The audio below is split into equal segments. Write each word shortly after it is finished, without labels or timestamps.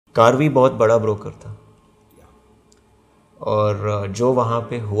कार्वी बहुत बड़ा ब्रोकर था और जो वहाँ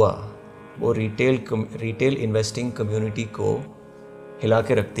पे हुआ वो रिटेल इन्वेस्टिंग कम्युनिटी को हिला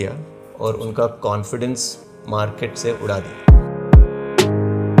के रख दिया और उनका कॉन्फिडेंस मार्केट से उड़ा दिया।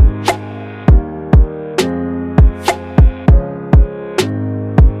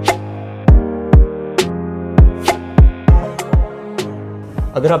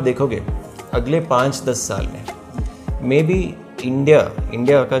 अगर आप देखोगे अगले 5-10 साल में मे बी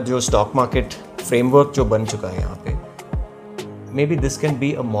इंडिया का जो स्टॉक मार्केट फ्रेमवर्क जो बन चुका है यहाँ पे, maybe this can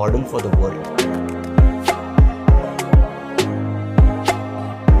be a model for the world.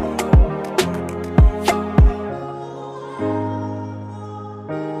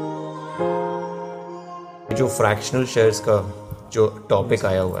 जो फ्रैक्शनल शेयर्स का जो टॉपिक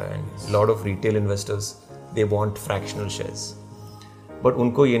आया हुआ है, lot of retail investors they want fractional shares, but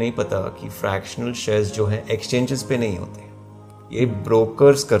उनको ये नहीं पता कि फ्रैक्शनल शेयर्स जो हैं एक्सचेंजेस पे नहीं होते, ये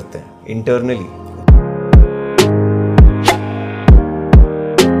ब्रोकर्स करते हैं इंटरनली।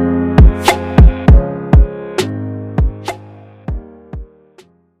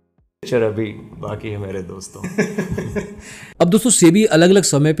 अभी बाकी है मेरे दोस्तों। अब दोस्तों सेबी अलग अलग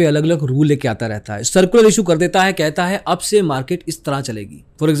समय पे अलग अलग रूल लेके आता रहता है, सर्कुलर इशू कर देता है, कहता है अब से मार्केट इस तरह चलेगी।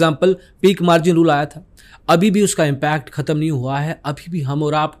 For example peak margin rule आया था, अभी भी उसका इम्पैक्ट खत्म नहीं हुआ है। अभी भी हम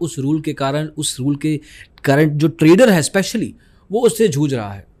और आप उस रूल के कारण, उस रूल के करंट जो ट्रेडर है स्पेशली, वो उससे जूझ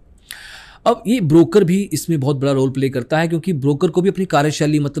रहा है। अब ये ब्रोकर भी इसमें बहुत बड़ा रोल प्ले करता है, क्योंकि ब्रोकर को भी अपनी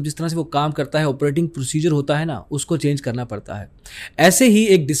कार्यशैली, मतलब जिस तरह से वो काम करता है, ऑपरेटिंग प्रोसीजर होता है ना, उसको चेंज करना पड़ता है। ऐसे ही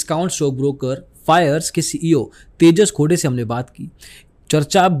एक डिस्काउंट स्टॉक ब्रोकर फायर्स के सीईओ तेजस खोड़े से हमने बात की।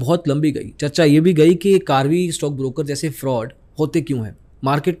 चर्चा बहुत लंबी गई, चर्चा ये भी गई कि कार्वी स्टॉक ब्रोकर जैसे फ्रॉड होते क्यों हैं,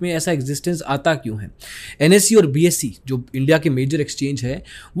 मार्केट में ऐसा एग्जिस्टेंस आता क्यों है। एनएससी और बीएससी जो इंडिया के मेजर एक्सचेंज है,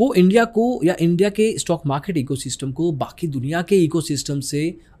 वो इंडिया को या इंडिया के स्टॉक मार्केट इकोसिस्टम को बाकी दुनिया के इकोसिस्टम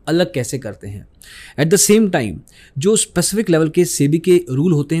से अलग कैसे करते हैं। एट द सेम टाइम जो स्पेसिफिक लेवल के सेबी के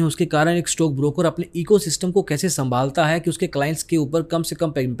रूल होते हैं, उसके कारण एक स्टॉक ब्रोकर अपने इकोसिस्टम को कैसे संभालता है कि उसके क्लाइंट्स के ऊपर कम से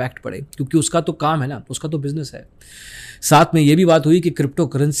कम इम्पैक्ट पड़े, क्योंकि उसका तो काम है ना, उसका तो बिजनेस है। साथ में ये भी बात हुई कि crypto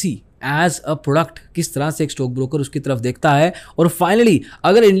currency as a product किस तरह से एक स्टॉक ब्रोकर उसकी तरफ देखता है। और फाइनली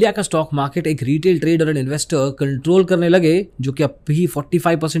अगर इंडिया का स्टॉक मार्केट एक retail trader and investor control करने लगे, जो कि अब भी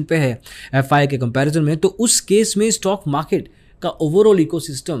 45% पे है एफआई के कंपैरिजन में, तो उस केस में स्टॉक मार्केट का ओवरऑल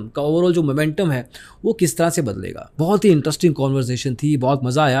इकोसिस्टम का ओवरऑल जो मोमेंटम है वो किस तरह से बदलेगा। बहुत ही इंटरेस्टिंग कॉन्वर्सेशन थी, बहुत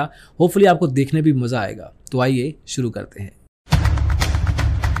मज़ा आया। होपफुली आपको देखने भी मज़ा आएगा। तो आइए शुरू करते हैं।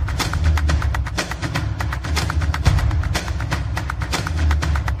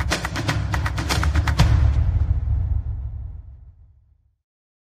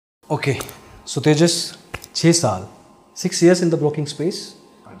 ओके, सो तेजस 6 साल 6 years in the broking space,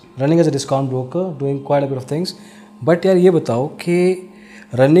 running as a discount broker, doing quite a bit of things. But यार ये बताओ कि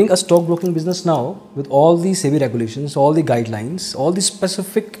running a stock broking business now with all the SEBI regulations, all the guidelines, all the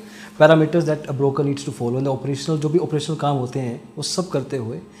specific parameters that a broker needs to follow in the operational, जो भी operational काम होते हैं वो सब करते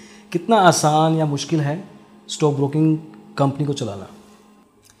हुए, कितना आसान या मुश्किल है स्टॉक ब्रोकिंग कंपनी को चलाना?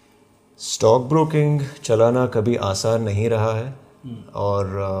 स्टॉक ब्रोकिंग चलाना कभी आसान नहीं रहा है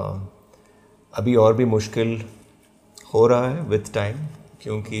और अभी और भी मुश्किल हो रहा है विथ टाइम,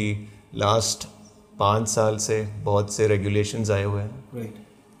 क्योंकि लास्ट 5 साल से बहुत से रेगुलेशंस आए हुए हैं।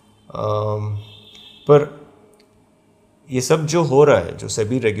 पर ये सब जो हो रहा है, जो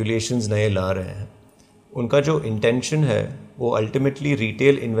सभी रेगुलेशंस नए ला रहे हैं, उनका जो इंटेंशन है वो अल्टीमेटली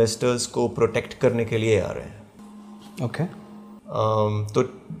रिटेल इन्वेस्टर्स को प्रोटेक्ट करने के लिए आ रहे हैं। ओके। तो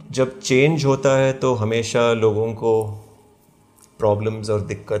जब चेंज होता है तो हमेशा लोगों को प्रॉब्लम्स और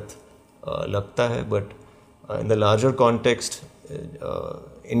दिक्कत लगता है, but in the larger context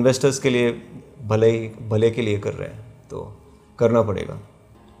investors के लिए भले के लिए कर रहे हैं, तो करना पड़ेगा।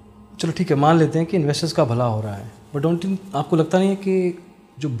 चलो ठीक है, मान लेते हैं कि इन्वेस्टर्स का भला हो रहा है, बट डोंट आपको लगता नहीं है कि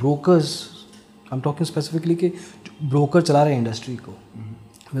जो brokers, I am talking specifically, कि जो ब्रोकर चला रहे हैं इंडस्ट्री को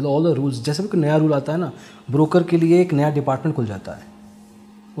विद ऑल द रूल्स, जैसे भी कोई नया रूल आता है ना, ब्रोकर के लिए एक नया डिपार्टमेंट खुल जाता है।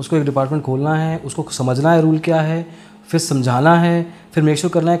 उसको एक डिपार्टमेंट खोलना है, उसको समझना है रूल क्या है, फिर समझाना है, फिर मेक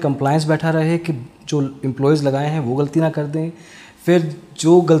श्योर करना है कंप्लायंस बैठा रहे, कि जो एम्प्लॉयज़ लगाए हैं वो गलती ना कर दें, फिर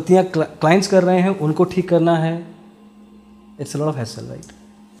जो गलतियां क्लाइंट्स कर रहे हैं उनको ठीक करना है। It's a lot of hassle, right?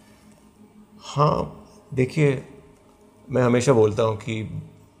 हाँ, देखिए, मैं हमेशा बोलता हूँ कि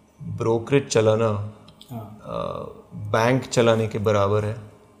ब्रोकरेज चलाना बैंक चलाने के बराबर है,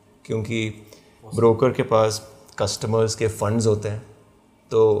 क्योंकि ब्रोकर के पास कस्टमर्स के फंड्स होते हैं,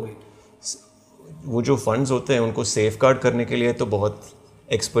 तो वो जो फंड्स होते हैं उनको सेफगार्ड करने के लिए तो बहुत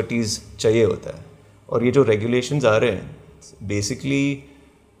एक्सपर्टीज़ चाहिए होता है। और ये जो रेगुलेशंस आ रहे हैं बेसिकली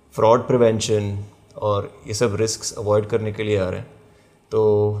फ्रॉड प्रिवेंशन और ये सब रिस्क्स अवॉइड करने के लिए आ रहे हैं। तो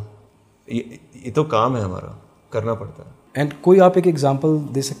ये तो काम है हमारा, करना पड़ता है। एंड कोई आप एक एग्जांपल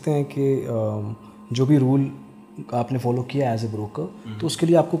दे सकते हैं कि जो भी रूल आपने फॉलो किया एज ए ब्रोकर, तो उसके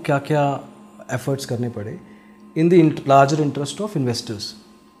लिए आपको क्या क्या एफर्ट्स करने पड़े in the larger interest of investors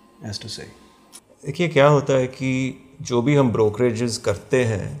as to say? देखिए क्या होता है कि जो भी हम ब्रोकरेजेस करते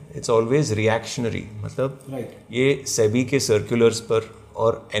हैं इट्स ऑलवेज रिएक्शनरी, मतलब ये सेबी के सर्कुलर्स पर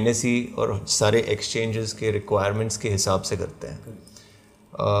और एनएसई और सारे एक्सचेंजेस के रिक्वायरमेंट्स के हिसाब से करते हैं।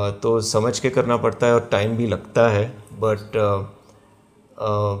 तो समझ के करना पड़ता है और टाइम भी लगता है, बट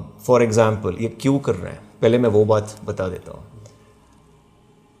फॉर एग्जांपल ये क्यों कर रहे हैं पहले मैं वो बात बता देता हूँ।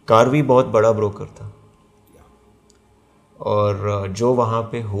 कार्वी बहुत बड़ा ब्रोकर था और जो वहाँ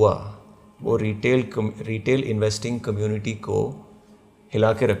पे हुआ वो रिटेल इन्वेस्टिंग कम्युनिटी को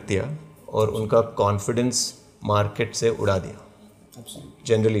हिला के रख दिया और उनका कॉन्फिडेंस मार्केट से उड़ा दिया,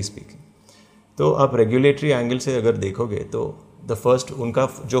 जनरली स्पीकिंग। तो आप रेगुलेटरी एंगल से अगर देखोगे तो उनका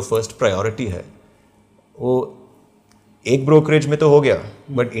जो फर्स्ट प्रायोरिटी है वो एक ब्रोकरेज में तो हो गया,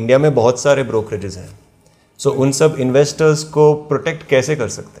 बट इंडिया में बहुत सारे ब्रोकरेजेस हैं, सो उन सब इन्वेस्टर्स को प्रोटेक्ट कैसे कर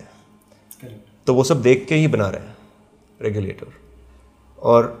सकते हैं, तो वो सब देख के ही बना रहे हैं रेगुलेटर।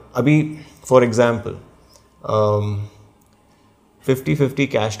 और अभी for example 50-50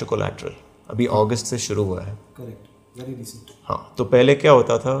 cash to collateral अभी अगस्त से शुरू हुआ है। Correct, very recent. हाँ, तो पहले क्या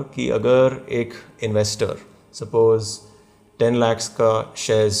होता था कि अगर एक इन्वेस्टर सपोज 10 लाख का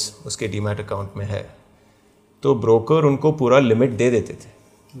शेयर्स उसके डीमैट अकाउंट में है तो ब्रोकर उनको पूरा लिमिट दे देते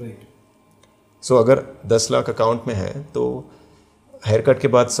थे। राइट। सो अगर 10 लाख अकाउंट में है तो हेयर कट के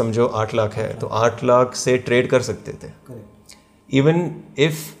बाद समझो 8 लाख है तो 8 लाख से ट्रेड कर सकते थे, इवन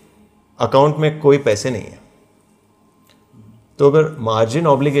इफ अकाउंट में कोई पैसे नहीं है। तो अगर मार्जिन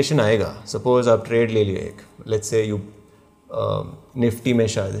ऑब्लिगेशन आएगा, सपोज आप ट्रेड ले लिए एक, लेट्स से यू निफ्टी में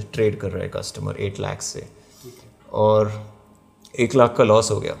शायद ट्रेड कर रहा है कस्टमर 8 लाख से और 1 लाख का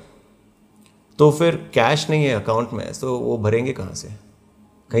लॉस हो गया, तो फिर कैश नहीं है अकाउंट में, तो वो भरेंगे कहाँ से?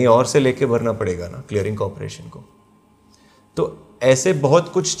 कहीं और से लेके भरना पड़ेगा ना, क्लियरिंग कॉर्पोरेशन को। तो ऐसे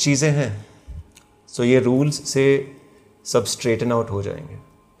बहुत कुछ चीज़ें हैं। सो ये रूल्स से सब स्ट्रेटन आउट हो जाएंगे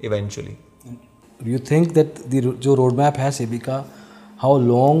इवेंचुअली। यू थिंक दैट जो रोड मैप है सेबी का, how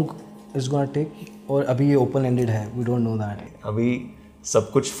long is gonna take? और अभी ये ओपन एंडेड है, वी डोंट नो दैट। अभी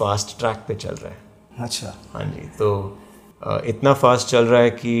सब कुछ फास्ट ट्रैक पे चल रहा है। अच्छा। हाँ जी, तो इतना फास्ट चल रहा है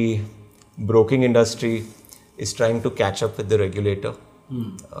कि broking industry is trying to catch up with the regulator.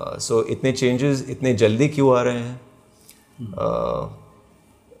 So इतने चेंजेस इतने जल्दी क्यों आ रहे हैं?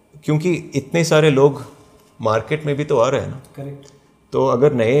 क्योंकि इतने सारे लोग मार्केट में भी तो आ रहे हैं ना। करेक्ट। तो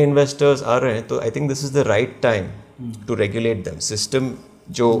अगर नए इन्वेस्टर्स आ रहे हैं तो I think this is the right time to regulate them. System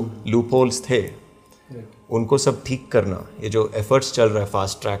जो लूप होल्स थे उनको सब ठीक करना, ये जो एफर्ट्स चल रहा है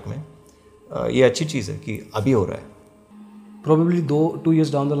फास्ट ट्रैक में, ये अच्छी चीज़ है कि अभी हो रहा है। Probably 2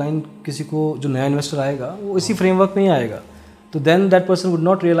 years down the line किसी को जो नया इन्वेस्टर आएगा वो इसी फ्रेमवर्क में ही आएगा, तो then that person would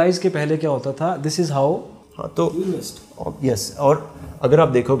not realise कि पहले क्या होता था, दिस इज हाउ। हाँ, तो यस, और अगर आप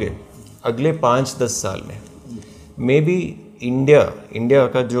देखोगे अगले 5-10 साल में मे बी इंडिया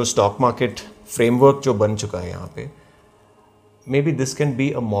का जो स्टॉक मार्केट फ्रेमवर्क जो बन चुका है यहाँ पे, maybe this can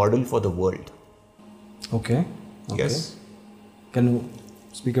be a model for the world. Okay, yes. Can you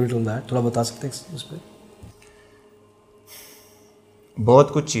speak a bit on that? थोड़ा बता सकते हैं उस पर?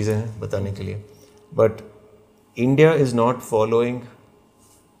 बहुत कुछ चीज़ें हैं बताने के लिए, but India is not following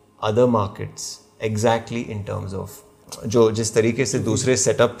other markets exactly in terms of जो जिस तरीके से दूसरे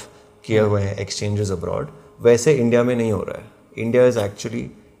सेटअप किए हुए हैं एक्सचेंजेस अब्रॉड, वैसे इंडिया में नहीं हो रहा है। India is actually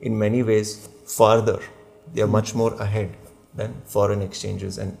in many ways farther, they are much more ahead than foreign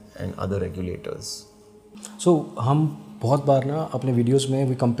exchanges and other regulators. So हम बहुत बार ना अपने वीडियोस में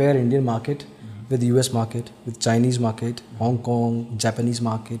we compare Indian market with US market, with Chinese market, Hong Kong, Japanese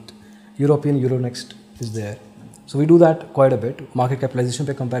market, European Euronext is there. So we do that quite a bit. Market capitalization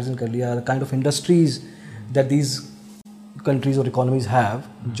पे comparison कर लिया, the kind of industries that these countries or economies have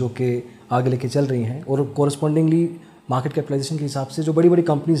जो कि आगे लेके चल रही हैं, और correspondingly market capitalization के हिसाब से जो बड़ी बड़ी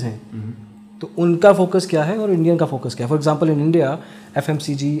companies हैं तो उनका फोकस क्या है और इंडियन का फोकस क्या है? For example in India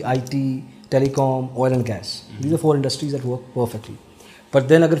FMCG, IT, telecom, oil and gas, these are 4 industries that work perfectly. But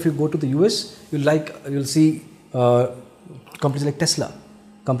then अगर if you go to the US, you'll see companies like Tesla,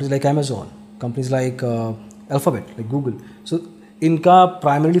 companies like Amazon, companies like Alphabet, like Google. So इनका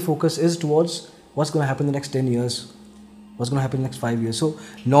primarily focus is towards what's going to happen in the next 10 years, what's going to happen in the next 5 years. So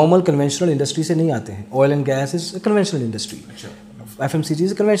normal conventional industry से नहीं आते हैं. Oil and gas is a conventional industry. FMCG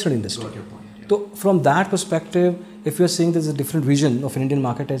is a conventional industry. तो from that perspective, if you're saying there's a different vision of an Indian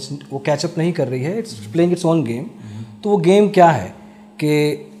market, वो catch up नहीं कर रही है, it's playing its own game. तो वो game क्या है कि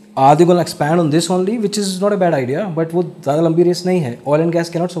are they gonna expand on this only, which is not a bad idea, but वो ज़्यादा लंबी रेस नहीं है. Oil and gas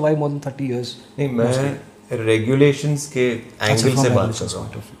can not survive more than 30 years. नहीं, मैं रेगुलेशंस के एंगल से बात कर रहा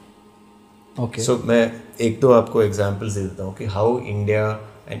हूँ. ओके. सो मैं एक तो आपको एग्जांपल्स दे देता हूँ कि how India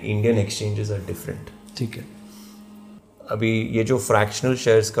and Indian exchanges are different. ठीक है. अभी ये जो फ्रैक्शनल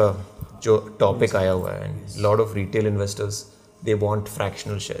शेयर्स का जो टॉपिक आया हुआ है, lot of retail investors they want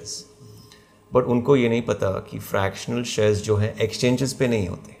fractional shares, but उनको ये नहीं पता कि फ्रैक्शनल शेयर्स जो हैं एक्सचेंजेस पे नहीं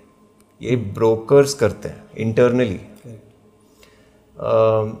होते, ये ब्रोकर्स करते हैं इंटरनली.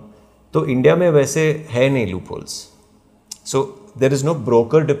 तो इंडिया में वैसे है नहीं loop holes, so there is no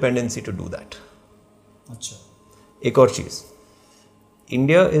broker dependency to do that. अच्छा. एक और चीज़,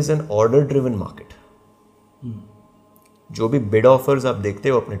 India is an order driven market. जो भी बिड ऑफर्स आप देखते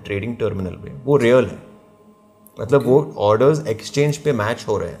हो अपने ट्रेडिंग टर्मिनल पे, वो रियल है. मतलब वो ऑर्डर्स एक्सचेंज पे मैच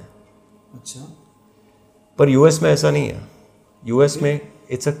हो रहे हैं. अच्छा. पर यूएस में ऐसा नहीं है. यूएस में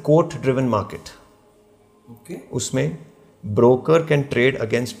it's a quote driven market. Okay. उसमें broker can trade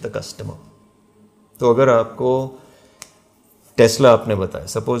against the customer. तो अगर आपको टेस्ला आपने बताया,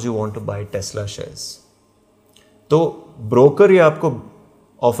 suppose you want to buy Tesla shares, तो ब्रोकर ये आपको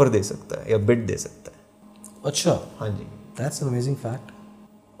ऑफर दे सकता है या बिड दे सकता है. अच्छा. हाँ जी. That's an amazing fact.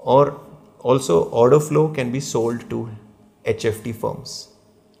 और also order flow can be sold to HFT firms.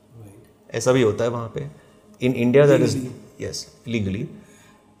 ऐसा भी होता है वहाँ पे. In India that is, yes, legally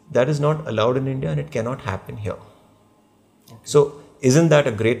that is not allowed in India and it can not happen here. So isn't that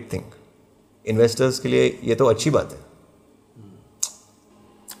a great thing? Investors के लिए ये तो अच्छी बात है.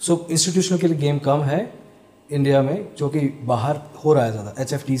 सो इंस्टीट्यूशनल के लिए गेम कम है इंडिया में, जो कि बाहर हो रहा है ज़्यादा,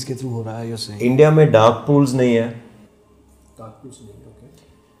 HFTs के थ्रू हो रहा है. यू से इंडिया में डार्क पूल्स नहीं है. डार्क पूल्स नहीं है. ओके.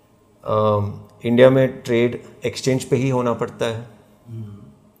 इंडिया में ट्रेड एक्सचेंज पे ही होना पड़ता है.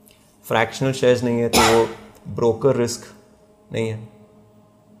 फ्रैक्शनल शेयर्स नहीं है तो वो ब्रोकर रिस्क नहीं है.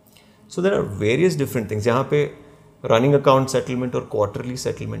 So there are various different things. यहाँ पे रनिंग अकाउंट सेटलमेंट और क्वार्टरली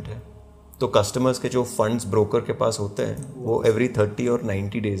सेटलमेंट है. तो कस्टमर्स के जो फंड्स ब्रोकर के पास होते हैं वो एवरी 30 और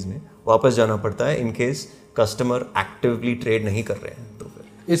 90 डेज में वापस जाना पड़ता है in case customer actively trade नहीं कर रहे हैं. तो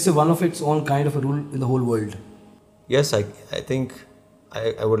फिर it's one of its own kind of a rule in the whole world. Yes, I think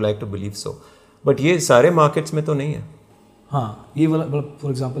I would like to believe so. But ये सारे मार्केट्स में तो नहीं है. हाँ, ये वाला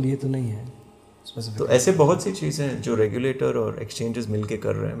फॉर एग्जांपल ये तो नहीं है स्पेसिफिक. तो ऐसे बहुत सी चीज़ें हैं जो रेगुलेटर और एक्सचेंजेस मिलके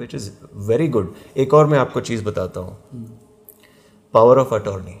कर रहे हैं, विच इज़ वेरी गुड. एक और मैं आपको चीज़ बताता हूँ, पावर ऑफ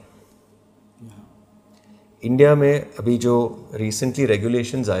अटॉर्नी. इंडिया में अभी जो रिसेंटली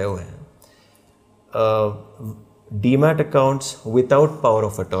रेगुलेशंस आए हुए हैं, demat accounts without power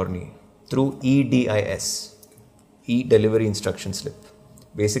of attorney through EDIS, E delivery instruction slip.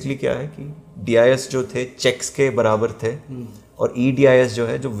 Basically क्या है कि DIS जो थे चेक्स के बराबर थे, और EDIS जो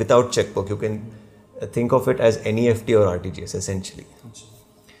है जो without cheque book, you can think of it as NEFT और RTGS एसेंशली.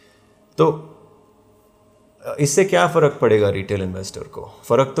 तो इससे क्या फ़र्क पड़ेगा रिटेल इन्वेस्टर को?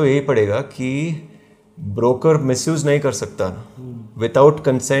 फ़र्क तो यही पड़ेगा कि ब्रोकर मिसयूज़ नहीं कर सकता ना. Without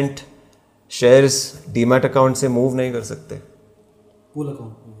consent shares demat account से मूव नहीं कर सकते. Pool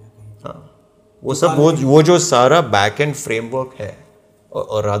account. हाँ, वो सब वो जो सारा बैक एंड फ्रेमवर्क है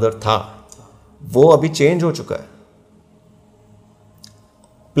और रादर था, वो अभी चेंज हो चुका है.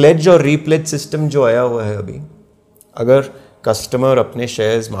 प्लेज और रीप्लेज सिस्टम जो आया हुआ है अभी, अगर कस्टमर अपने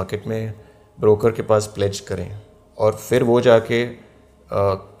शेयर्स मार्केट में ब्रोकर के पास प्लेज करें और फिर वो जाके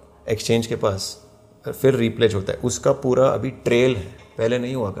एक्सचेंज के पास फिर रीप्लेज होता है, उसका पूरा अभी ट्रेल है, पहले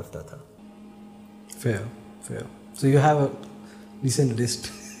नहीं हुआ करता था. Fair. So you have a decent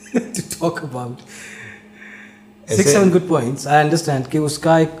list to talk about. 6-7 good points. I understand कि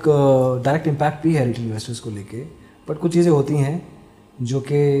उसका एक डायरेक्ट इम्पैक्ट भी है रिटेल इन्वेस्टर्स को लेके, बट कुछ चीज़ें होती हैं जो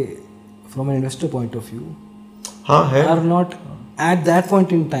कि from an investor point of view हाँ है, are not at that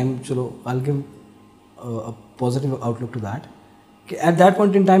point in time. चलो, I will give a positive outlook to that, कि at that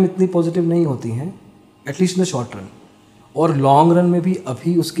point in time इतनी पॉजिटिव नहीं होती हैं, at least in the short run. और long run में भी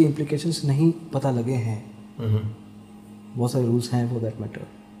अभी उसके इम्प्लीकेशंस नहीं पता लगे हैं. बहुत सारे रूल्स हैं फॉर दैट मैटर,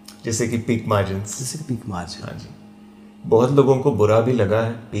 जैसे कि पीक मार्जिन. हाँ जी, बहुत लोगों को बुरा भी लगा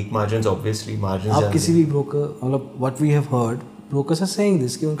है पीक मार्जिन. ऑब्वियसली मार्जिन आप किसी भी ब्रोकर, मतलब what we have heard, brokers are saying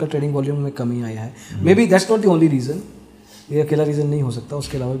this कि उनका ट्रेडिंग वॉल्यूम में कमी आया है. May be that's not the only reason. ये अकेला रीज़न नहीं हो सकता,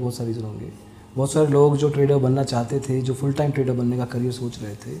 उसके अलावा भी बहुत सारे रीज़न होंगे. बहुत सारे लोग जो ट्रेडर बनना चाहते थे, जो फुल टाइम ट्रेडर बनने का करियर सोच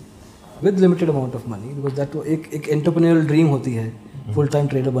रहे थे with limited amount of money, because that एक एंटरप्रेन्योरल ड्रीम होती है फुल टाइम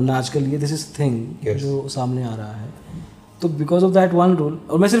ट्रेडर बनना. आजकल ये दिस इज थिंग जो सामने आ रहा है. तो because of that one rule,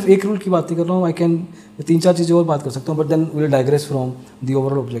 और मैं सिर्फ एक रूल की बात नहीं कर रहा हूँ, आई कैन 3-4 चीज़ें और बात कर सकता हूँ, but then will digress from the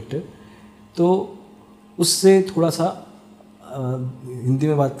overall objective. तो उससे थोड़ा सा हिंदी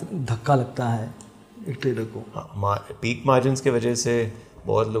में बात धक्का लगता है एक ट्रेडर को. पीक मार्जिन की वजह से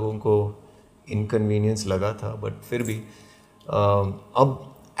बहुत लोगों को इनकन्वीनियंस लगा था, बट फिर भी अब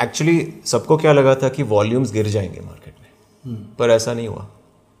एक्चुअली सबको क्या लगा था कि वॉल्यूम्स गिर जाएंगे मार्केट में, पर ऐसा नहीं हुआ।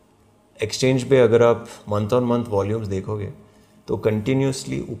 एक्सचेंज पे अगर आप मंथ ऑन मंथ वॉल्यूम्स देखोगे तो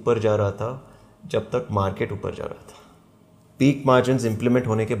कंटिन्यूसली ऊपर जा रहा था जब तक मार्केट ऊपर जा रहा था। पीक मार्जिन्स इम्प्लीमेंट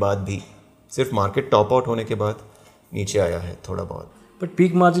होने के बाद भी सिर्फ मार्केट टॉप आउट होने के बाद नीचे आया है थोड़ा बहुत। बट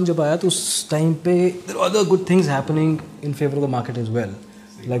पीक मार्जिन जब आया तो उस टाइम पे there are other good things happening in favour of the market as well,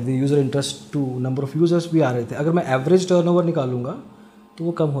 like the user interest to number of users भी आ रहे थे। अगर मैं एवरेज टर्नओवर निकालूंगा तो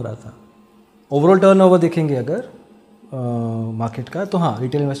वो कम हो रहा था। ओवरऑल टर्नओवर देखेंगे अगर मार्केट का तो हाँ,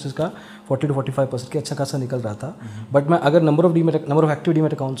 रिटेल इन्वेस्टर्स का 40 to 45% के अच्छा खासा निकल रहा था। बट मैं अगर number of active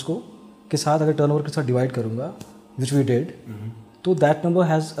demat accounts को के साथ अगर टर्नओवर के साथ डिवाइड करूंगा, विच वी डिड, तो that number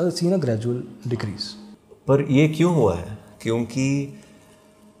has seen a gradual decrease. पर ये क्यों हुआ है? क्योंकि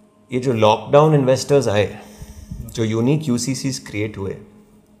ये जो लॉकडाउन इन्वेस्टर्स आए, जो यूनिक यूसीसीज क्रिएट हुए,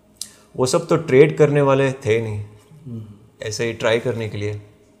 वो सब तो ट्रेड करने वाले थे नहीं, ऐसे ही ट्राई करने के लिए,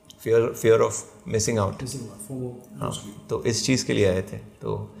 फियर ऑफ मिसिंग आउट। हाँ, तो इस चीज़ के लिए आए थे।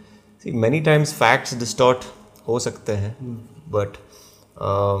 तो मैनी टाइम्स फैक्ट्स डिस्टॉर्ट हो सकते हैं, बट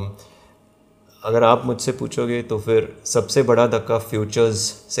अगर आप मुझसे पूछोगे तो फिर सबसे बड़ा धक्का फ्यूचर्स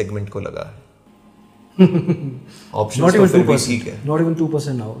सेगमेंट को लगा है। ऑप्शंस तो फिर भी ठीक है, नॉट इवन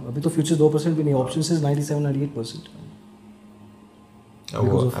 2% नाउ। अभी तो फ्यूचर्स 2% भी नहीं, options is 97-98%. I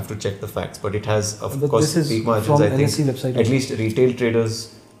have to check the facts, but it has, of But course, this is peak margins. from I think NSE website at least retail traders,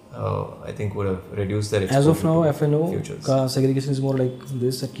 I think, would have reduced their exposure. As of now, to FNO futures. का segregation is more like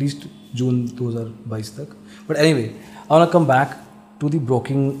this, at least June 2022 तक. But anyway, I want to come back to the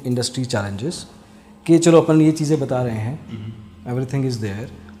broking industry challenges. कि चलो अपन ये चीज़ें बता रहे हैं, everything is there,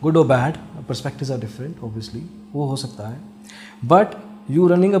 good or bad, perspectives are different, obviously, वो हो सकता है. But you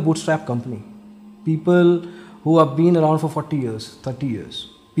running a bootstrap company, people who have been around for 40 years, 30 years,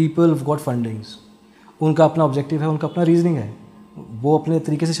 people who've got fundings, उनका अपना ऑब्जेक्टिव है, उनका अपना रीजनिंग है, वो अपने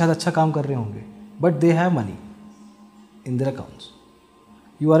तरीके से शायद अच्छा काम कर रहे होंगे, but they have money in their accounts.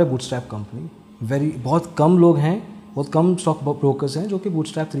 You are a bootstrap company. बहुत कम लोग हैं, बहुत कम स्टॉक ब्रोकर्स हैं जो कि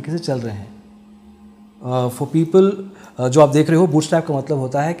बूटस्ट्रैप तरीके से चल रहे हैं. फॉर पीपल जो आप देख रहे हो, बूटस्ट्रैप का मतलब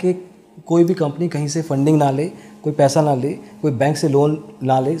होता है कि कोई भी कंपनी कहीं से फंडिंग ना ले, कोई पैसा ना ले, कोई बैंक से लोन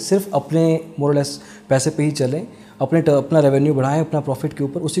ना ले, सिर्फ अपने मोरलेस पैसे पे ही चलें, अपना रेवेन्यू बढ़ाएं अपना प्रॉफिट के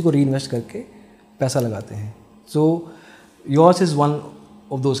ऊपर, उसी को री इन्वेस्ट करके पैसा लगाते हैं. So yours is one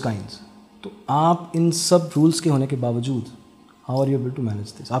of those kinds. तो आप इन सब रूल्स के होने के बावजूद how are you able to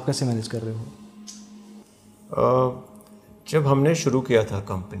manage this? आप कैसे मैनेज कर रहे हो? जब हमने शुरू किया था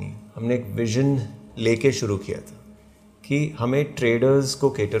कंपनी, हमने एक विजन लेके शुरू किया था कि हमें ट्रेडर्स को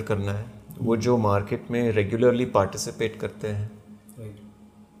केटर करना है, वो जो मार्केट में रेगुलरली पार्टिसिपेट करते हैं,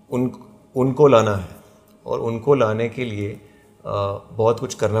 उनको लाना है. और उनको लाने के लिए बहुत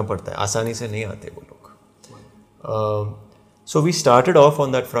कुछ करना पड़ता है, आसानी से नहीं आते वो लोग. So we started off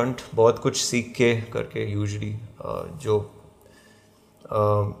on that front, बहुत कुछ सीख के करके. यूजुअली जो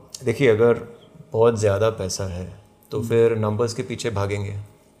देखिए, अगर बहुत ज़्यादा पैसा है तो फिर नंबर्स के पीछे भागेंगे.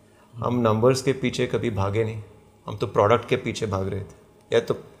 हम नंबर्स के पीछे कभी भागे नहीं, हम तो प्रोडक्ट के पीछे भाग रहे थे, या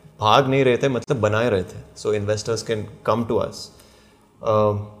तो भाग नहीं रहे थे, मतलब बनाए रहे थे, so investors can come to us.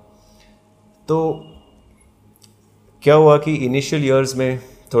 तो क्या हुआ कि इनिशियल ईयर्स में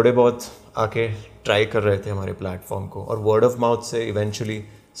थोड़े बहुत आके ट्राई कर रहे थे हमारे प्लेटफॉर्म को, और वर्ड ऑफ माउथ से इवेंचुअली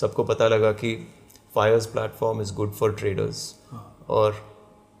सबको पता लगा कि Fyers platform is good for traders, और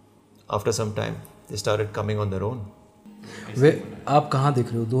after some time they started coming on their own. वे आप कहाँ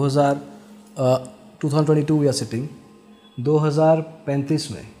देख रहे हो? 2022 या सिटिंग 2035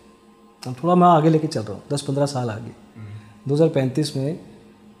 में, अब थोड़ा मैं आगे लेके चल रहा हूँ, 10-15 साल आगे, 2035 में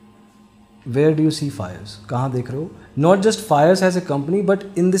where do you see Fyers? कहाँ देख रहे हो? Not just Fyers as a company, but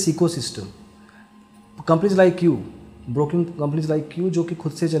in this ecosystem. Companies like you, broking companies like you, जो कि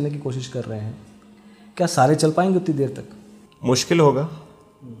खुद से चलने की कोशिश कर रहे हैं, क्या सारे चल पाएंगे उतनी देर तक? मुश्किल होगा,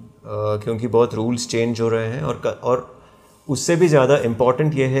 क्योंकि बहुत रूल्स चेंज हो रहे हैं, और उससे भी ज़्यादा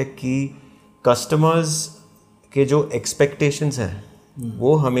इम्पॉर्टेंट ये है कि कस्टमर्स के जो एक्सपेक्टेशंस हैं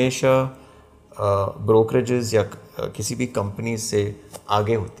वो हमेशा ब्रोकरेजेस या किसी भी कंपनी से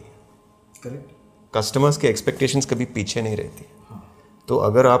आगे होती है. करेक्ट. कस्टमर्स के एक्सपेक्टेशंस कभी पीछे नहीं रहती. तो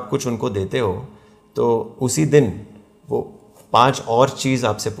अगर आप कुछ उनको देते हो तो उसी दिन वो 5 और चीज़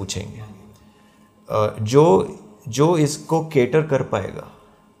आपसे पूछेंगे. जो इसको केटर कर पाएगा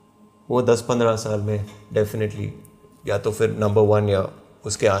वो 10-15 साल में डेफिनेटली या तो फिर नंबर 1 या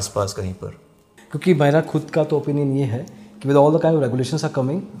उसके आसपास कहीं पर. क्योंकि मेरा खुद का तो ओपिनियन ये है कि with all the kind of regulations are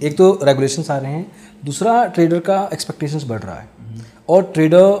coming, एक तो रेगुलेशंस आ रहे हैं, दूसरा ट्रेडर का एक्सपेक्टेशंस बढ़ रहा है, और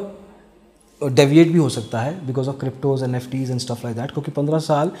ट्रेडर डेविएट भी हो सकता है because of cryptos NFTs and stuff like that, क्योंकि 15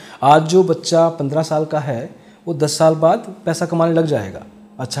 साल, आज जो बच्चा 15 साल का है वो 10 साल बाद पैसा कमाने लग जाएगा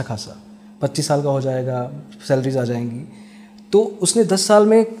अच्छा खासा, 25 साल का हो जाएगा, सैलरीज आ जाएंगी, तो उसने 10 साल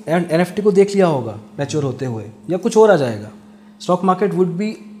में एनएफटी को देख लिया होगा मैच्योर होते हुए, या कुछ और आ जाएगा. Stock market would be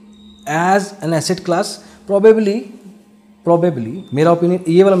as an asset class probably मेरा ओपिनियन,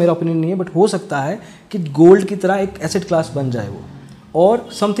 ये वाला मेरा ओपिनियन नहीं है, बट हो सकता है कि गोल्ड की तरह एक एसेट क्लास बन जाए वो, और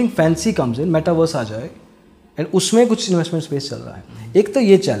something fancy comes in, metaverse आ जाए एंड उसमें कुछ इन्वेस्टमेंट स्पेस चल रहा है. एक तो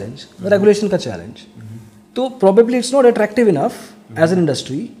ये चैलेंज, रेगुलेशन का चैलेंज, तो probably it's not attractive enough as an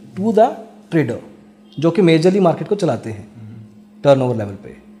industry to the trader जो कि मेजरली मार्केट को चलाते हैं टर्नओवर लेवल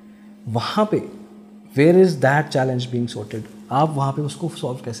पे. वहाँ पे where is that challenge being sorted, आप वहाँ पे उसको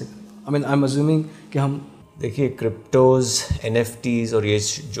सॉल्व कैसे करें? I mean I am assuming कि हम, देखिए क्रिप्टोज, एनएफटीज और ये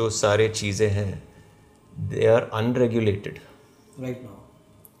जो सारे चीज़ें हैं, they are unregulated right now,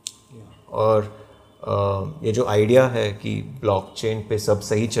 और ये जो आइडिया है कि ब्लॉकचेन पे सब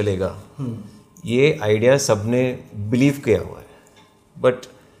सही चलेगा, ये आइडिया सबने बिलीव किया हुआ है, but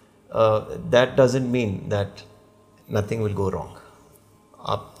that doesn't mean that nothing will go wrong.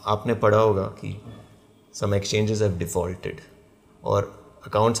 आपने पढ़ा होगा कि सम एक्सचेंजेस हैव डिफॉल्टेड और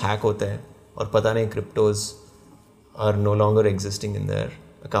अकाउंट्स हैक होते हैं और पता नहीं cryptos are no longer existing in their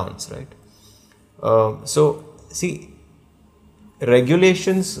accounts, right? So see,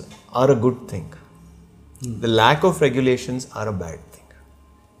 regulations are a good thing. The lack of regulations are a bad thing.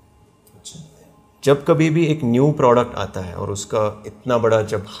 जब कभी भी एक न्यू प्रोडक्ट आता है और उसका इतना बड़ा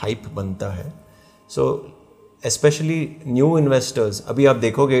जब हाइप बनता है, सो स्पेशली न्यू इन्वेस्टर्स, अभी आप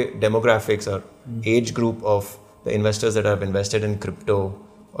देखोगे डेमोग्राफिक्स और age group of the investors that have invested in crypto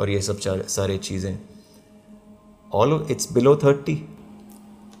और ये सब सारे चीज़ें, all it's below 30.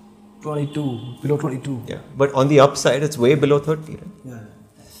 22, below 22. Yeah, but on the upside, it's way below 30, right? Yeah.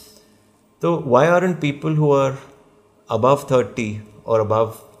 So why aren't people who are above 30 or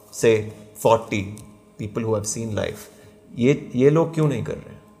above, say, 40, people who have seen life, ये लोग क्यों नहीं कर रहे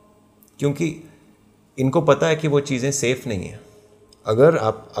हैं? क्योंकि इनको पता है कि वो चीज़ें सेफ नहीं है.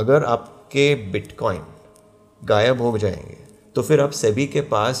 अगर आपके बिटकॉइन गायब हो जाएंगे तो फिर आप सेबी के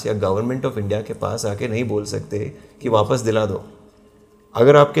पास या गवर्नमेंट ऑफ इंडिया के पास आके नहीं बोल सकते कि वापस दिला दो.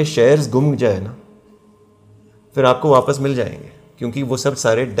 अगर आपके शेयर्स गुम जाए ना, फिर आपको वापस मिल जाएंगे, क्योंकि वो सब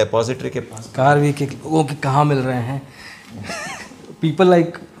सारे डिपॉजिटरी के पास. कारवी के लोगों के कहाँ मिल रहे हैं? People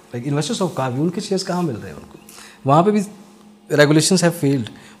like investors of Karvy, उनके शेयर्स कहाँ मिल रहे हैं उनको? वहाँ पे भी regulations have failed.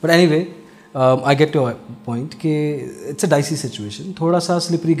 But anyway, I get your point कि इट्स अ डाइसी सिचुएशन, थोड़ा सा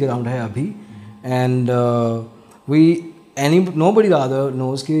स्लिपरी ग्राउंड है अभी, एंड नोबडी रादर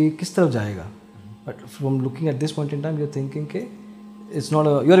नोज कि किस तरफ जाएगा. But from looking at this point in time, you are thinking के it's not,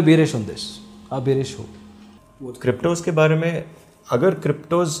 you are bearish on this, आप बेरिश हो. क्रिप्टोज के बारे में, अगर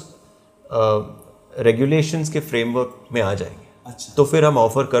क्रिप्टोज रेगुलेशंस के फ्रेमवर्क में आ जाएंगे, अच्छा, तो फिर हम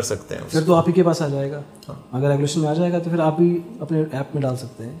ऑफर कर सकते हैं. फिर तो आप ही के पास आ जाएगा. हाँ. अगर रेगुलेशन में आ जाएगा तो फिर आप ही अपने ऐप में डाल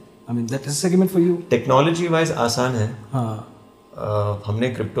सकते हैं. I mean that is segment for you. Technology wise आसान है. हाँ. हमने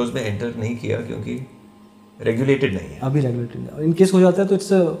क्रिप्टोज में एंटर नहीं किया क्योंकि रेगुलेटेड नहीं है. अभी रेगुलेटेड है. इन केस हो जाता है तो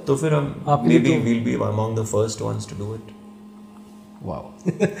इट्स, तो फिर हम may be will be among the first ones to do it. Wow,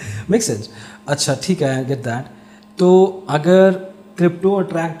 make sense. अच्छा ठीक है, आई गेट दैट. तो अगर क्रिप्टो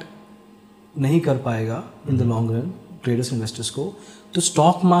अट्रैक्ट नहीं कर पाएगा in the long run traders investors को, तो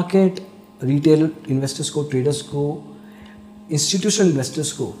स्टॉक मार्केट रिटेल इन्वेस्टर्स को, ट्रेडर्स को, इंस्टीट्यूशनल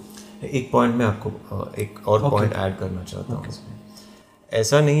इन्वेस्टर्स को. एक पॉइंट में आपको एक और पॉइंट ऐड करना चाहता हूँ.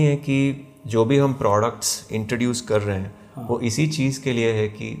 ऐसा नहीं है कि जो भी हम प्रोडक्ट्स इंट्रोड्यूस कर रहे हैं, हाँ, वो इसी चीज़ के लिए है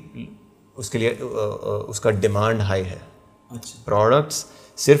कि उसके लिए उसका डिमांड हाई है. अच्छा. प्रोडक्ट्स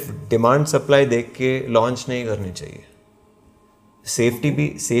सिर्फ डिमांड सप्लाई देख के लॉन्च नहीं करने चाहिए.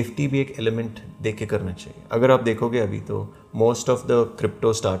 सेफ्टी भी एक एलिमेंट देख के करना चाहिए. अगर आप देखोगे अभी तो most of the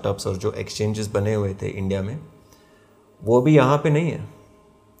crypto startups और जो एक्सचेंजेस बने हुए थे इंडिया में, वो भी यहाँ पे नहीं है.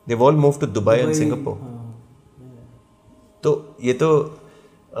 They all move to Dubai and Singapore. तो ये तो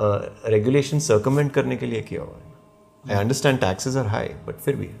रेगुलेशन सर्कमवेंट करने के लिए किया हुआ है. I understand taxes are high, but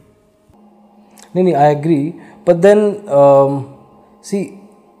फिर भी. नहीं, I agree, but then C,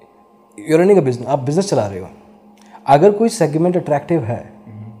 you running a business, आप बिजनेस चला रहे हो. अगर कोई सेगमेंट अट्रैक्टिव है,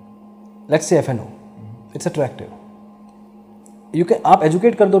 let's say F&O, it's attractive, you can, आप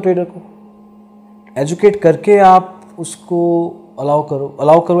एजुकेट कर दो ट्रेडर को, एजुकेट करके आप उसको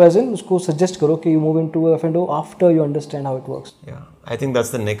अलाउ करो एज इन उसको सजेस्ट करो कि you move into F&O after you understand how it works. I think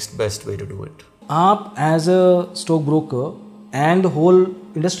that's the next best way to do it. आप as a stock broker and whole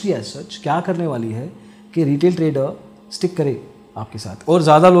industry as such क्या करने वाली है कि retail trader stick करे आपके साथ और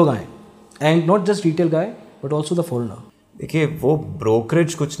ज़्यादा लोग आएँ, and not just retail guy but also the foreigner. देखिए, वो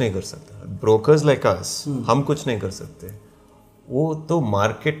ब्रोकरेज कुछ नहीं कर सकता. ब्रोकर्स लाइक अस हम कुछ नहीं कर सकते, वो तो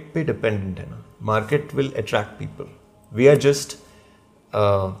मार्केट पे डिपेंडेंट है ना. Market will attract people, we are just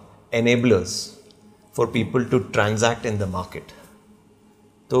enablers for people to transact in the market.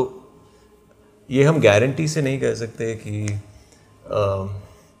 तो ये हम गारंटी से नहीं कह सकते कि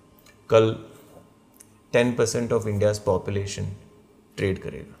कल 10% ऑफ इंडियाज पॉपुलेशन ट्रेड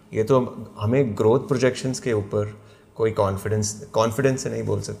करेगा. ये तो हमें ग्रोथ प्रोजेक्शंस के ऊपर कोई कॉन्फिडेंस से नहीं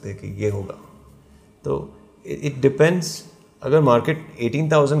बोल सकते कि ये होगा. तो इट डिपेंड्स. अगर मार्केट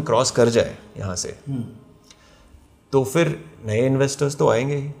 18,000 क्रॉस कर जाए यहाँ से तो फिर नए इन्वेस्टर्स तो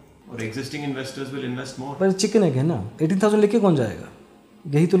आएंगे ही और existing investors will invest more. पर चिकन एग है ना, 18,000 लेके कौन जाएगा?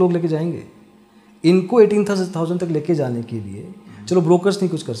 यही तो लोग लेके जाएंगे. इनको 18,000 तक लेके जाने के लिए चलो ब्रोकर्स नहीं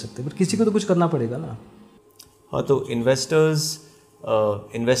कुछ कर सकते, बट किसी को तो कुछ करना पड़ेगा ना. हाँ, तो इन्वेस्टर्स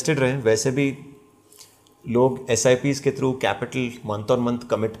इन्वेस्टेड रहें. वैसे भी लोग SIPs के through capital month on month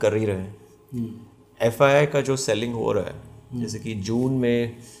commit कर ही रहे हैं. FII का जो सेलिंग हो रहा है, जैसे कि जून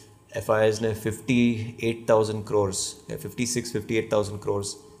में FIIs ने 58,000 करोड़ या 58,000 करोड़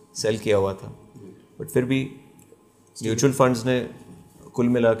सेल किया हुआ था, बट फिर भी म्यूचुअल फंड्स ने कुल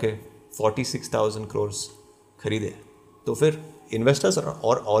मिला के 46,000 करोड़ खरीदे. तो फिर इन्वेस्टर्स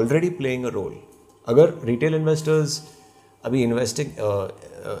और ऑलरेडी प्लेइंग अ रोल. अगर रिटेल इन्वेस्टर्स अभी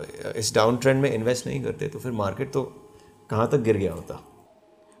इस डाउन ट्रेंड में इन्वेस्ट नहीं करते तो फिर मार्केट तो कहाँ तक गिर गया होता.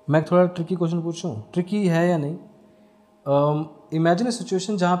 मैं थोड़ा ट्रिकी क्वेश्चन पूछूं, ट्रिकी है या नहीं. इमेजिन ए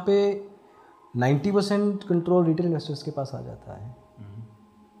सिचुएशन जहाँ पे 90% कंट्रोल रिटेल इन्वेस्टर्स के पास आ जाता है,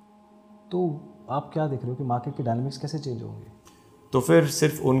 तो आप क्या देख रहे हो कि मार्केट के डायनामिक्स कैसे चेंज होंगे? तो फिर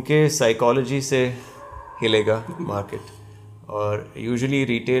सिर्फ उनके साइकोलॉजी से हिलेगा मार्केट. और यूजुअली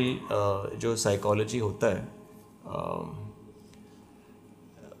रिटेल जो साइकोलॉजी होता है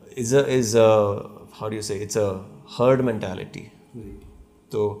is how do you say, it's a herd mentality.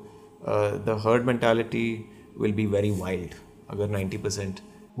 तो the herd mentality will be very wild अगर 90%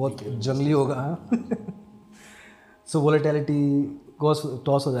 बहुत जंगली होगा. सो वोलेटिलिटी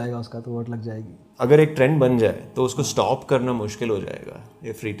टॉस हो जाएगा उसका, तो वोट लग जाएगी. अगर एक ट्रेंड बन जाए तो उसको स्टॉप करना मुश्किल हो जाएगा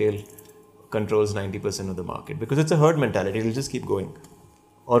if retail controls 90% of the market, because it's a herd mentality, it will just keep going.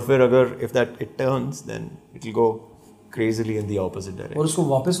 और फिर अगर if that it turns then it will go crazily in the opposite direction. और उसको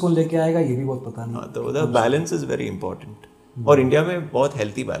वापस कौन लेके आएगा ये भी बहुत पता नहीं. हाँ, तो the balance is very important. और इंडिया में बहुत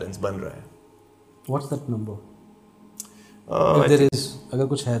हेल्थी बैलेंस बन रहा है. What's that number? If there is, अगर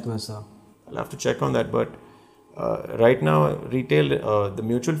कुछ है तो ऐसा. I'll have to check on that, but right now retail, the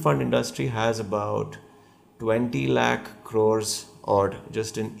mutual fund industry has about 20 lakh crores odd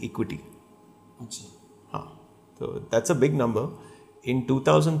just in equity. अच्छा. हाँ, तो that's a big number. In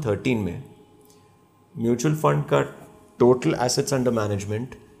 2013 में mutual fund का total assets under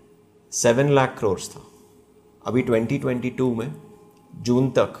management 7 lakh crores था. अभी 2022 में जून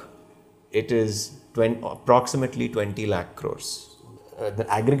तक it is approximately 20 lakh crores. The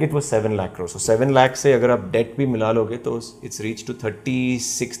aggregate was 7 lakh crores. So 7 lakh से अगर आप debt भी मिला लोगे तो it's reached to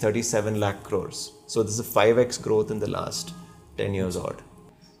 37 lakh crores. So this is a 5x growth in the last 10 years odd.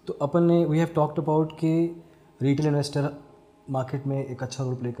 तो अपन ने we have talked about कि retail investor मार्केट में एक अच्छा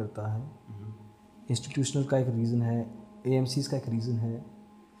रोल प्ले करता है. इंस्टीट्यूशनल का एक रीज़न है, AMCs का एक रीज़न है.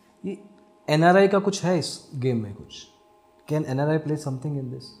 ये NRI का कुछ है इस गेम में कुछ? Can NRI play something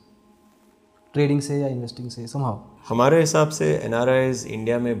in this? Trading से या इन्वेस्टिंग से somehow? हमारे हिसाब से NRIs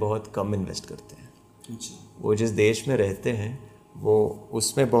इंडिया में बहुत कम इन्वेस्ट करते हैं. वो जिस देश में रहते हैं वो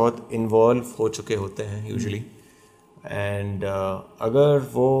उसमें बहुत इन्वॉल्व हो चुके होते हैं यूजुअली. एंड अगर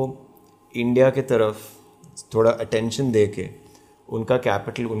वो इंडिया के तरफ थोड़ा अटेंशन दे के उनका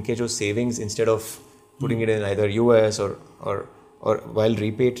कैपिटल, उनके जो savings, instead of putting it in either US और while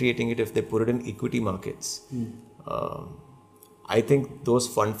repatriating it, if they put it in equity markets, I think those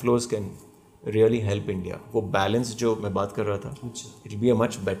fund flows can really help India. वो बैलेंस जो मैं बात कर रहा था, it will be a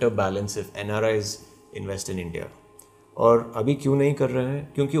much better balance if NRIs invest in India. और अभी क्यों नहीं कर रहे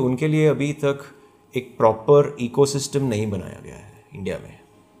हैं? क्योंकि उनके लिए अभी तक एक प्रॉपर इकोसिस्टम नहीं बनाया गया है इंडिया में.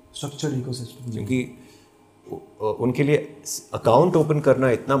 Structured ecosystem. क्योंकि उनके लिए अकाउंट ओपन करना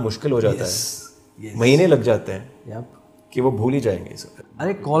इतना मुश्किल हो जाता है, महीने लग जाते हैं कि वो भूल ही जाएंगे इसे.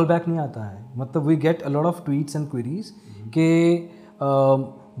 अरे कॉल बैक नहीं आता है. मतलब we get a lot of tweets and queries कि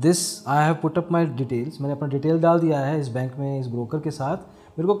this I have put up my details, मैंने अपना डिटेल डाल दिया है इस बैंक में, इस ब्रोकर के साथ,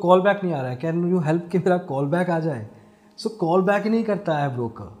 मेरे को कॉल बैक नहीं आ रहा है, कैन यू हेल्प कि मेरा कॉल बैक आ जाए? सो कॉल बैक ही नहीं करता है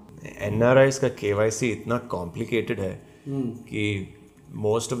ब्रोकर. NRIs का KYC इतना कॉम्प्लिकेटेड है कि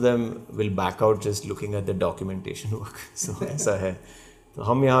most of them will back out just looking at the documentation work. सो ऐसा है. तो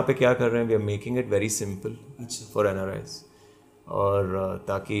हम यहाँ पे क्या कर रहे हैं, we are making it very simple for NRIs, और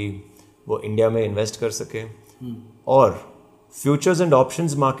ताकि वो इंडिया में इन्वेस्ट कर सकें और फ्यूचर्स एंड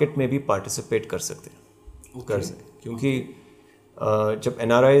ऑप्शंस मार्केट में भी पार्टिसिपेट कर सकते हैं, क्योंकि जब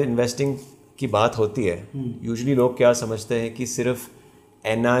NRI इन्वेस्टिंग की बात होती है, यूजुअली लोग क्या समझते हैं कि सिर्फ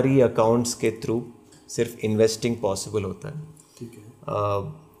NRE अकाउंट्स के थ्रू सिर्फ इन्वेस्टिंग पॉसिबल होता है, ठीक है,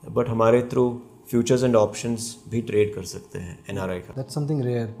 बट हमारे थ्रू फ्यूचर्स एंड ऑप्शंस भी ट्रेड कर सकते हैं NRI का। That's something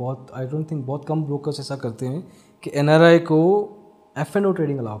rare. बहुत आई डोंट थिंक बहुत कम ब्रोकर्स ऐसा करते हैं कि NRI को F&O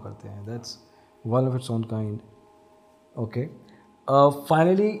ट्रेडिंग अलाउ करते हैं। That's one of its own kind. Okay,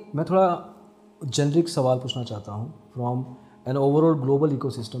 finally मैं थोड़ा जेनरिक सवाल पूछना चाहता हूँ from an overall global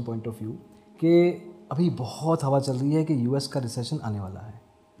ecosystem point of view, कि अभी बहुत हवा चल रही है कि US का रिसेशन आने वाला है।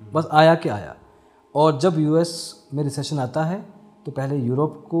 बस आया कि आया, और जब US में रिसेशन आता है तो पहले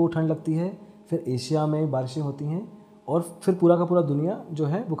यूरोप को ठंड लगती है, फिर एशिया में बारिशें होती हैं, और फिर पूरा का पूरा दुनिया जो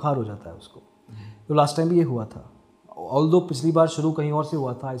है बुखार हो जाता है उसको। तो लास्ट टाइम भी ये हुआ था, ऑल्दो पिछली बार शुरू कहीं और से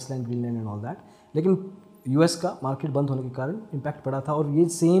हुआ था, Iceland, Greenland and all that, लेकिन US का मार्केट बंद होने के कारण इम्पैक्ट पड़ा था। और ये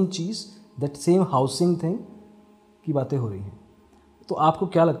same cheese, that same housing thing की बातें हो रही हैं। तो आपको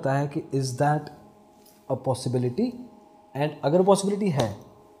क्या लगता है कि is that a possibility, and अगर पॉसिबिलिटी है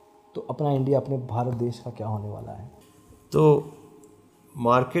तो अपना इंडिया, अपने भारत देश का क्या होने वाला है? तो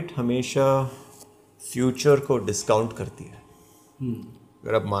मार्केट हमेशा फ्यूचर को डिस्काउंट करती है।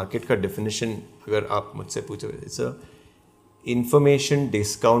 अगर आप मार्केट का डेफिनेशन अगर आप मुझसे पूछो, it's a information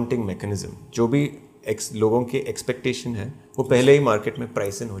discounting mechanism. जो भी लोगों के एक्सपेक्टेशन है वो पहले ही मार्केट में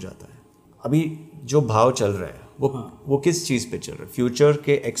प्राइस इन हो जाता है। अभी जो भाव चल रहा है वो किस चीज़ पे चल रहा है? फ्यूचर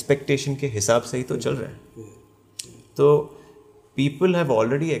के एक्सपेक्टेशन के हिसाब से ही तो चल रहा है। तो people have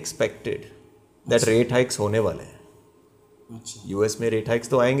already expected that rate hikes होने वाले हैं। US में रेट हाइक्स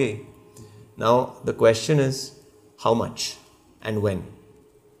तो आएंगे ही। Now the question is how much and when.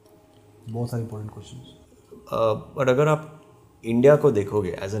 बहुत सारे इंपॉर्टेंट क्वेश्चंस। बट अगर आप इंडिया को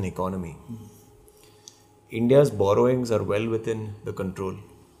देखोगे as an economy, India's borrowings are well with in the control.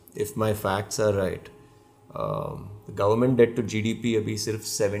 If my facts are right, government date to GDP अभी सिर्फ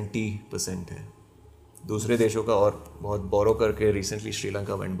 70% है। दूसरे देशों का और बहुत बोरो करके रिसेंटली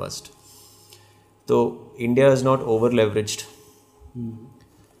श्रीलंका वेंट बस्ट। तो India is not over leveraged,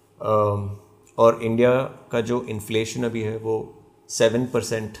 और इंडिया का जो इन्फ्लेशन अभी है वो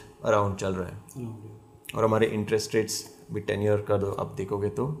 7% अराउंड चल रहा है, और हमारे इंटरेस्ट रेट्स भी 10 ईयर का तो आप देखोगे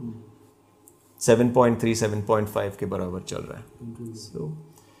तो 7.3 7.5 के बराबर चल रहा है। सो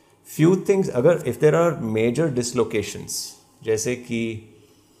फ्यू थिंग्स, अगर इफ देर आर मेजर डिसलोकेशंस, जैसे कि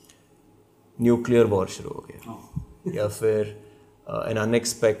न्यूक्लियर वॉर शुरू हो गया, या फिर an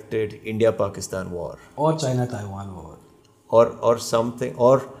unexpected India-Pakistan war, और China-Taiwan war, or something,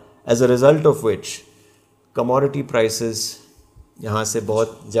 or as a result of which commodity prices यहाँ से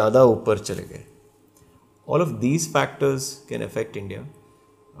बहुत ज़्यादा ऊपर चले गए. All of these factors can affect India,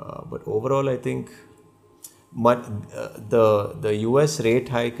 but overall I think the US rate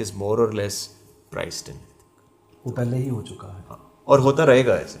hike is more or less priced in. वो पहले ही हो चुका है और होता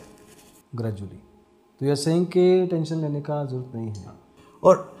रहेगा ऐसे ग्रेजुअली. तो यह सेइंग के टेंशन लेने का जरूरत नहीं है.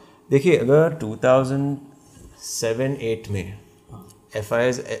 और देखिए, अगर 2007-8 में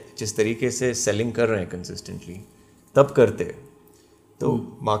FIs जिस तरीके से सेलिंग कर रहे हैं कंसिस्टेंटली, तब करते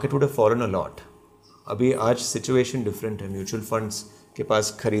तो market would have fallen a lot. अभी आज सिचुएशन डिफरेंट है. म्यूचुअल फंड्स के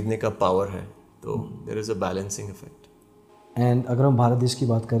पास खरीदने का पावर है, तो there is a balancing effect. And अगर हम भारत देश की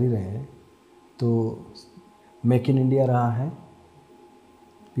बात कर ही रहे हैं तो मेक इन इंडिया रहा है.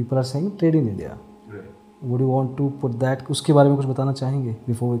 People are saying trade in India. Would you want to put that, उसके बारे में कुछ बताना चाहेंगे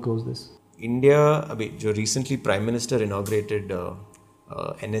before we close this? India अभी जो recently prime minister inaugurated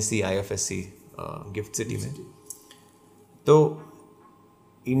NSE IFSC gift City में, तो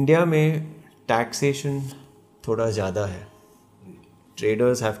इंडिया में टैक्सेशन थोड़ा ज़्यादा है.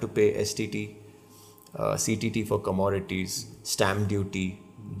 ट्रेडर्स हैव टू पे STT, CTT for commodities, stamp duty,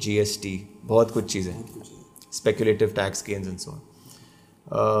 GST, बहुत कुछ चीज़ें, speculative tax gains and so on.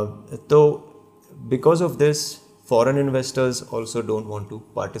 तो because of this, foreign investors also don't want to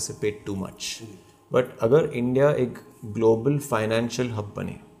participate too much. But अगर इंडिया एक ग्लोबल फाइनेंशियल हब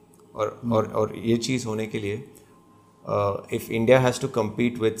बने, और ये चीज़ होने के लिए if India has to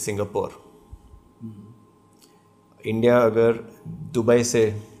compete with Singapore, India अगर दुबई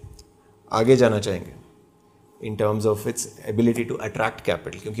से आगे जाना चाहेंगे in terms of its ability to attract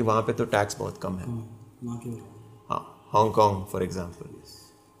capital, क्योंकि वहाँ पे तो टैक्स बहुत कम है. हाँ, हांगकॉन्ग फॉर एग्जांपल.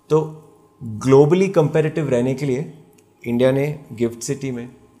 तो ग्लोबली कंपेरेटिव रहने के लिए इंडिया ने गिफ्ट सिटी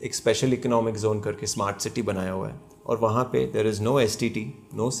में एक स्पेशल इकोनॉमिक जोन करके स्मार्ट सिटी बनाया हुआ है, और वहाँ पे there is no STT,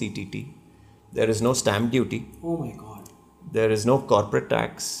 no CTT, there is no stamp duty, there is no corporate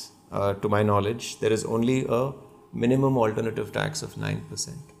tax to my knowledge. There is only a minimum alternative tax of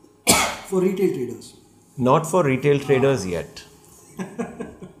 9%. For retail traders? Not for retail traders yet.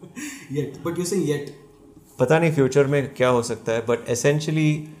 Yet, but you say yet. पता नहीं future में क्या हो सकता है, but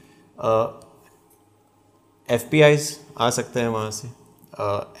essentially FPIs आ सकते हैं वहाँ से,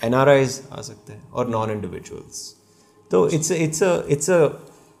 NRIs आ सकते हैं और नॉन इंडिविजुअल्स. तो it's a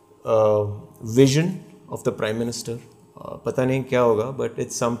vision of the prime minister. पता नहीं क्या होगा, but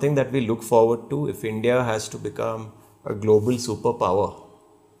it's something that we look forward to. If India has to become a global super power,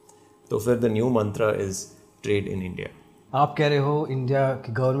 तो फिर the new mantra is trade in India. आप कह रहे हो, इंडिया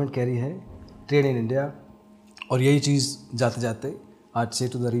की गवर्नमेंट कह रही है ट्रेड इन इंडिया, और यही चीज़ जाते जाते आज से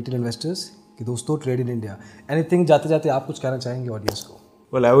टू द रिटेल इन्वेस्टर्स कि दोस्तों ट्रेड इन इंडिया. एनीथिंग जाते जाते आप कुछ कहना चाहेंगे ऑडियंस को?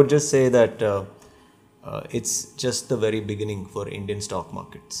 Well, I would just say that it's just the very beginning for Indian stock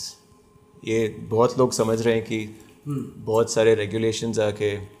markets. ये बहुत लोग समझ रहे हैं कि बहुत सारे regulations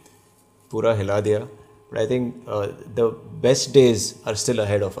आके पूरा हिला दिया, but I think the best days are still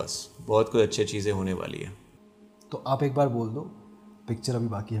ahead of us. बहुत कुछ अच्छी चीज़ें होने वाली है. तो आप एक बार बोल दो, पिक्चर अभी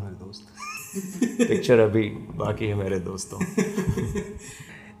बाकी है मेरे दोस्त. पिक्चर अभी बाकी है मेरे दोस्तों.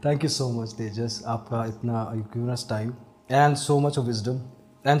 Thank you so much Tejas, आपका इतना given time and so much of wisdom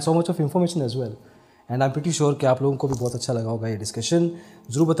and so much of information as well. And I am pretty sure कि आप लोगों को भी बहुत अच्छा लगा होगा ये डिस्कशन.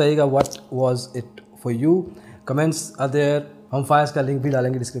 ज़रूर बताइएगा what was it for you. Comments are there. हम फायर्स का लिंक भी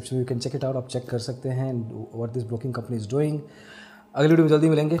डालेंगे डिस्क्रिप्शन में, you can check it out. आप चेक कर सकते हैं what this broking company is doing. अगली वीडियो में जल्दी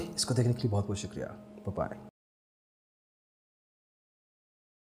मिलेंगे. इसको देखने के लिए बहुत बहुत शुक्रिया. Bye bye.